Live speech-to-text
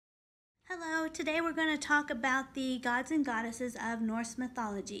Hello, today we're going to talk about the gods and goddesses of Norse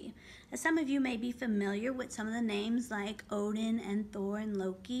mythology. As some of you may be familiar with some of the names like Odin and Thor and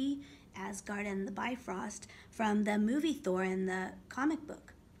Loki, Asgard and the Bifrost from the movie Thor in the comic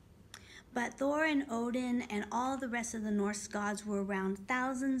book. But Thor and Odin and all the rest of the Norse gods were around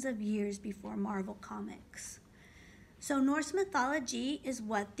thousands of years before Marvel Comics. So Norse mythology is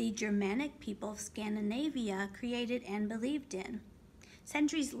what the Germanic people of Scandinavia created and believed in.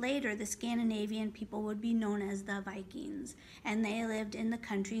 Centuries later, the Scandinavian people would be known as the Vikings, and they lived in the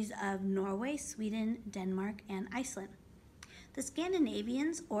countries of Norway, Sweden, Denmark, and Iceland. The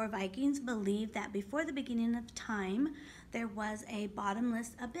Scandinavians, or Vikings, believed that before the beginning of time, there was a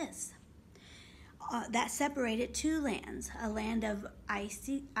bottomless abyss that separated two lands, a land of ice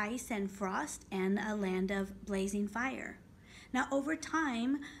and frost, and a land of blazing fire. Now, over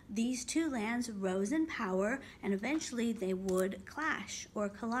time, these two lands rose in power, and eventually they would clash or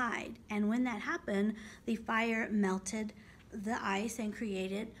collide. And when that happened, the fire melted the ice and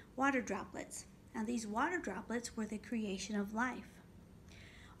created water droplets. Now, these water droplets were the creation of life.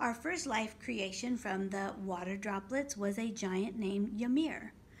 Our first life creation from the water droplets was a giant named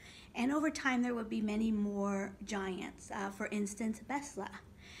Ymir. And over time, there would be many more giants. For instance, Besla.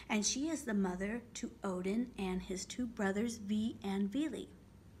 And she is the mother to Odin and his two brothers, V and Vili.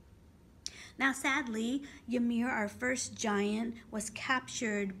 Now, sadly, Ymir, our first giant, was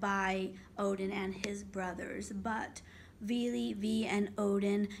captured by Odin and his brothers, but Vili, V, and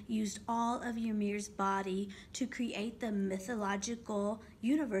Odin used all of Ymir's body to create the mythological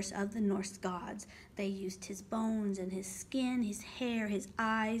universe of the Norse gods. They used his bones and his skin, his hair, his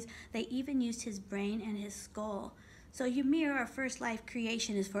eyes. They even used his brain and his skull. So Ymir, our first life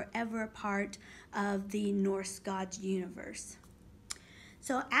creation, is forever a part of the Norse gods universe.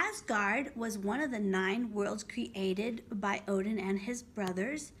 So Asgard was one of the 9 worlds created by Odin and his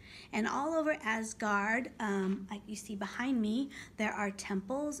brothers. And all over Asgard, like you see behind me, there are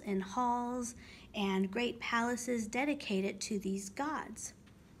temples and halls and great palaces dedicated to these gods.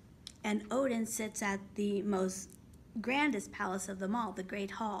 And Odin sits at the most grandest palace of them all, the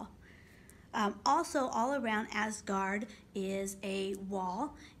Great Hall. Also, all around Asgard is a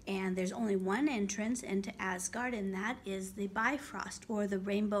wall, and there's only one entrance into Asgard, and that is the Bifrost, or the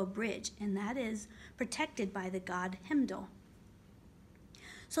Rainbow Bridge, and that is protected by the god Heimdall.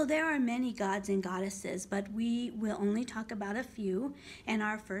 So there are many gods and goddesses, but we will only talk about a few, and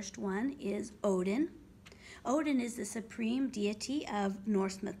our first one is Odin. Odin is the supreme deity of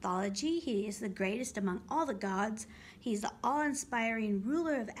Norse mythology. He is the greatest among all the gods. He's the awe-inspiring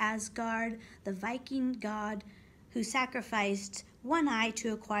ruler of Asgard, the Viking god who sacrificed one eye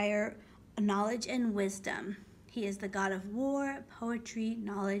to acquire knowledge and wisdom. He is the god of war, poetry,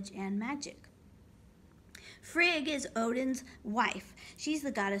 knowledge, and magic. Frigg is Odin's wife. She's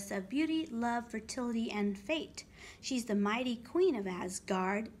the goddess of beauty, love, fertility, and fate. She's the mighty queen of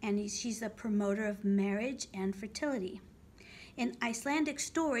Asgard, and she's the promoter of marriage and fertility. In Icelandic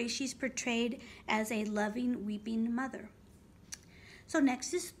stories, she's portrayed as a loving, weeping mother. So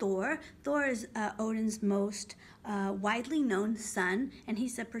next is Thor. Thor is Odin's most widely known son, and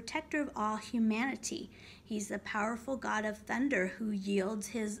he's the protector of all humanity. He's the powerful god of thunder who yields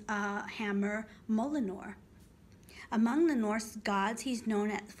his hammer Mjolnir. Among the Norse gods, he's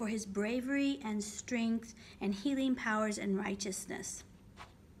known for his bravery and strength and healing powers and righteousness.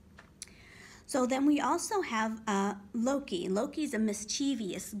 So then we also have Loki. Loki's a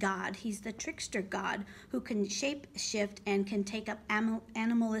mischievous god. He's the trickster god who can shape-shift and can take up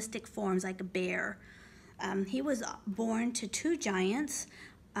animalistic forms like a bear. He was born to 2 giants,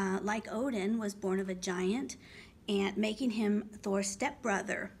 like Odin was born of a giant, and making him Thor's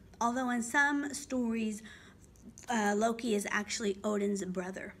stepbrother. Although in some stories, Loki is actually Odin's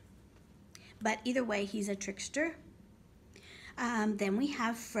brother. But either way, he's a trickster. Then we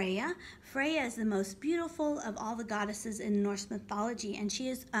have Freya. Freya is the most beautiful of all the goddesses in Norse mythology, and she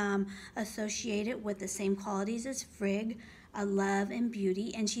is associated with the same qualities as Frigg, love and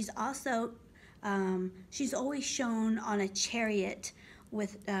beauty. And she's also, she's always shown on a chariot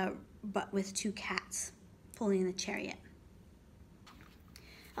but with 2 cats pulling the chariot.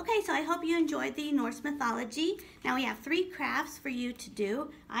 Okay, so I hope you enjoyed the Norse mythology. Now we have 3 crafts for you to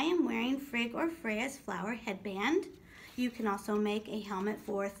do. I am wearing Frigg or Freya's flower headband. You can also make a helmet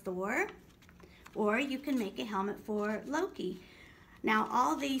for Thor, or you can make a helmet for Loki. Now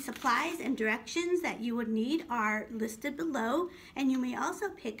all the supplies and directions that you would need are listed below, and you may also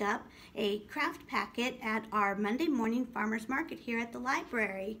pick up a craft packet at our Monday morning farmers market here at the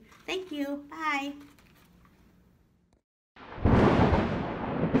library. Thank you. Bye.